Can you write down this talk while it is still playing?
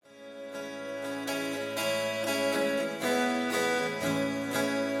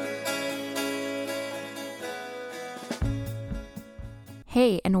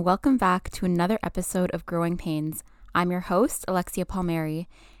Hey, and welcome back to another episode of Growing Pains. I'm your host, Alexia Palmieri,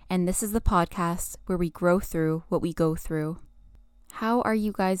 and this is the podcast where we grow through what we go through. How are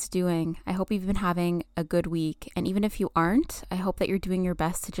you guys doing? I hope you've been having a good week, and even if you aren't, I hope that you're doing your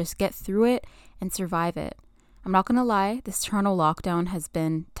best to just get through it and survive it. I'm not gonna lie, this Toronto lockdown has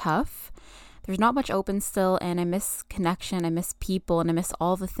been tough. There's not much open still, and I miss connection, I miss people, and I miss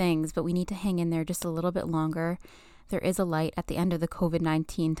all the things, but we need to hang in there just a little bit longer. There is a light at the end of the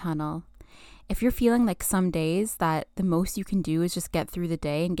COVID-19 tunnel. If you're feeling like some days that the most you can do is just get through the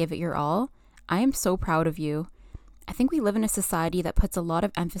day and give it your all, I am so proud of you. I think we live in a society that puts a lot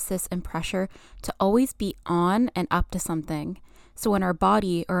of emphasis and pressure to always be on and up to something. So when our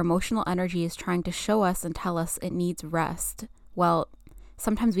body or emotional energy is trying to show us and tell us it needs rest, well,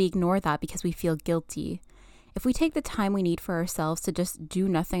 sometimes we ignore that because we feel guilty. If we take the time we need for ourselves to just do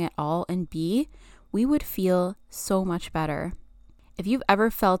nothing at all and be, we would feel so much better. If you've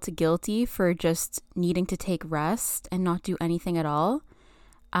ever felt guilty for just needing to take rest and not do anything at all,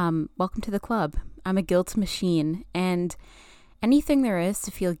 welcome to the club. I'm a guilt machine, and anything there is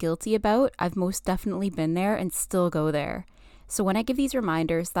to feel guilty about, I've most definitely been there and still go there. So when I give these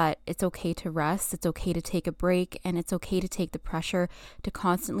reminders that it's okay to rest, it's okay to take a break, and it's okay to take the pressure to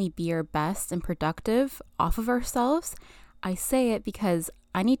constantly be our best and productive off of ourselves, I say it because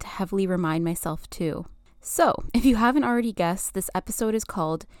I need to heavily remind myself too. So, if you haven't already guessed, this episode is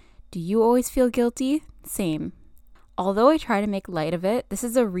called, Do You Always Feel Guilty? Same. Although I try to make light of it, this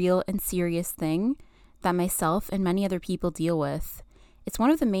is a real and serious thing that myself and many other people deal with. It's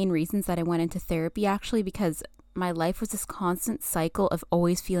one of the main reasons that I went into therapy actually, because my life was this constant cycle of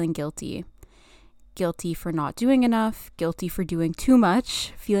always feeling guilty. Guilty for not doing enough, guilty for doing too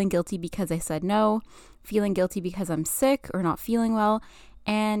much, feeling guilty because I said no, feeling guilty because I'm sick or not feeling well.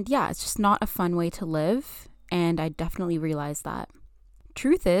 And yeah, it's just not a fun way to live, and I definitely realized that.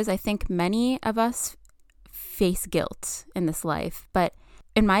 Truth is, I think many of us face guilt in this life, but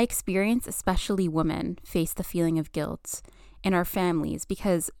in my experience, especially women face the feeling of guilt in our families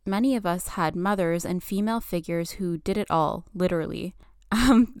because many of us had mothers and female figures who did it all, literally.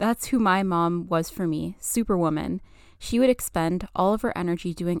 That's who my mom was for me, superwoman. She would expend all of her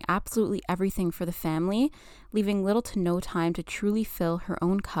energy doing absolutely everything for the family, leaving little to no time to truly fill her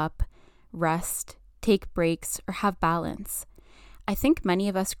own cup, rest, take breaks, or have balance. I think many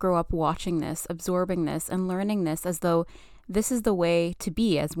of us grow up watching this, absorbing this, and learning this as though this is the way to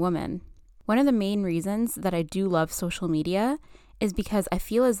be as women. One of the main reasons that I do love social media is because I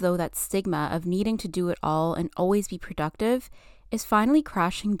feel as though that stigma of needing to do it all and always be productive is finally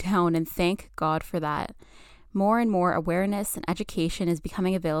crashing down, and thank God for that. More and more awareness and education is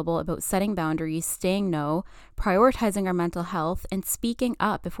becoming available about setting boundaries, saying no, prioritizing our mental health, and speaking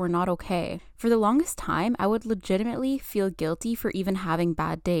up if we're not okay. For the longest time, I would legitimately feel guilty for even having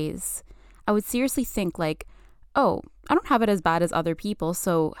bad days. I would seriously think like, oh, I don't have it as bad as other people,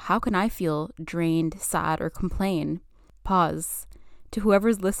 so how can I feel drained, sad, or complain? Pause. To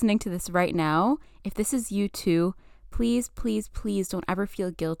whoever's listening to this right now, if this is you too, please, please, please don't ever feel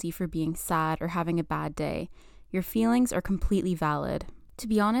guilty for being sad or having a bad day. Your feelings are completely valid. To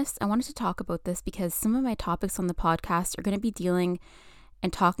be honest, I wanted to talk about this because some of my topics on the podcast are going to be dealing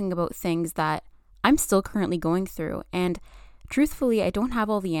and talking about things that I'm still currently going through. And truthfully, I don't have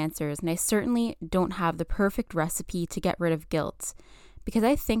all the answers, and I certainly don't have the perfect recipe to get rid of guilt, because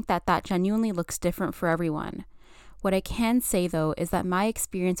I think that genuinely looks different for everyone. What I can say, though, is that my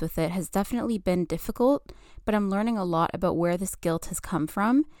experience with it has definitely been difficult, but I'm learning a lot about where this guilt has come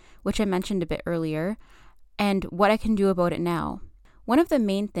from, which I mentioned a bit earlier, and what I can do about it now. One of the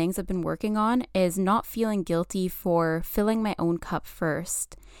main things I've been working on is not feeling guilty for filling my own cup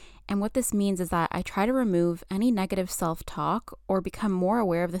first. And what this means is that I try to remove any negative self-talk or become more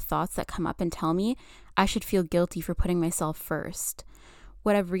aware of the thoughts that come up and tell me I should feel guilty for putting myself first.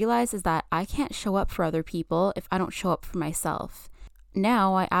 What I've realized is that I can't show up for other people if I don't show up for myself.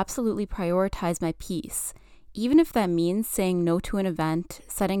 Now, I absolutely prioritize my peace, even if that means saying no to an event,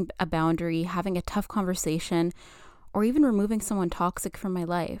 setting a boundary, having a tough conversation, or even removing someone toxic from my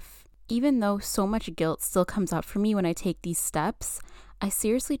life. Even though so much guilt still comes up for me when I take these steps, I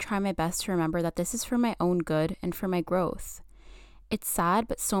seriously try my best to remember that this is for my own good and for my growth. It's sad,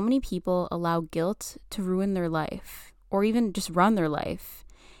 but so many people allow guilt to ruin their life, or even just run their life.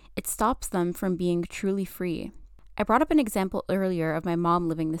 It stops them from being truly free. I brought up an example earlier of my mom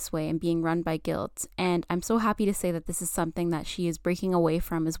living this way and being run by guilt, and I'm so happy to say that this is something that she is breaking away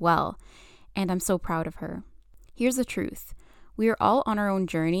from as well, and I'm so proud of her. Here's the truth. We are all on our own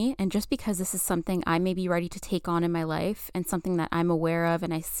journey, and just because this is something I may be ready to take on in my life and something that I'm aware of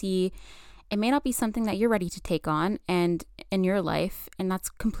and I see It may not be something that you're ready to take on and in your life, and that's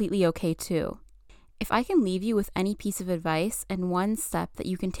completely okay too. If I can leave you with any piece of advice and one step that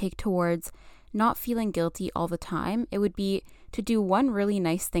you can take towards not feeling guilty all the time, it would be to do one really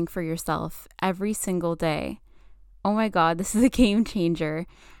nice thing for yourself every single day. Oh my God, this is a game changer.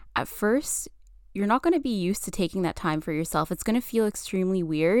 At first, you're not going to be used to taking that time for yourself. It's going to feel extremely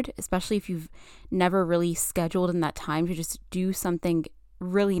weird, especially if you've never really scheduled in that time to just do something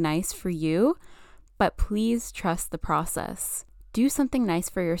really nice for you. But please trust the process. Do something nice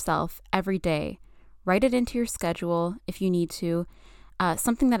for yourself every day. Write it into your schedule if you need to.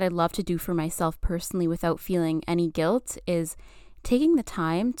 Something that I love to do for myself personally without feeling any guilt is taking the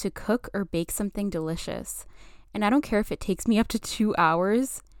time to cook or bake something delicious. And I don't care if it takes me up to 2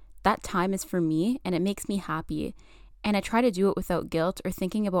 hours. That time is for me and it makes me happy. And I try to do it without guilt or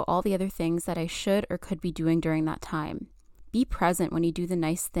thinking about all the other things that I should or could be doing during that time. Be present when you do the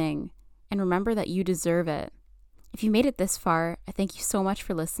nice thing and remember that you deserve it. If you made it this far, I thank you so much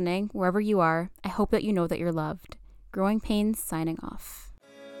for listening. Wherever you are, I hope that you know that you're loved. Growing Pains signing off.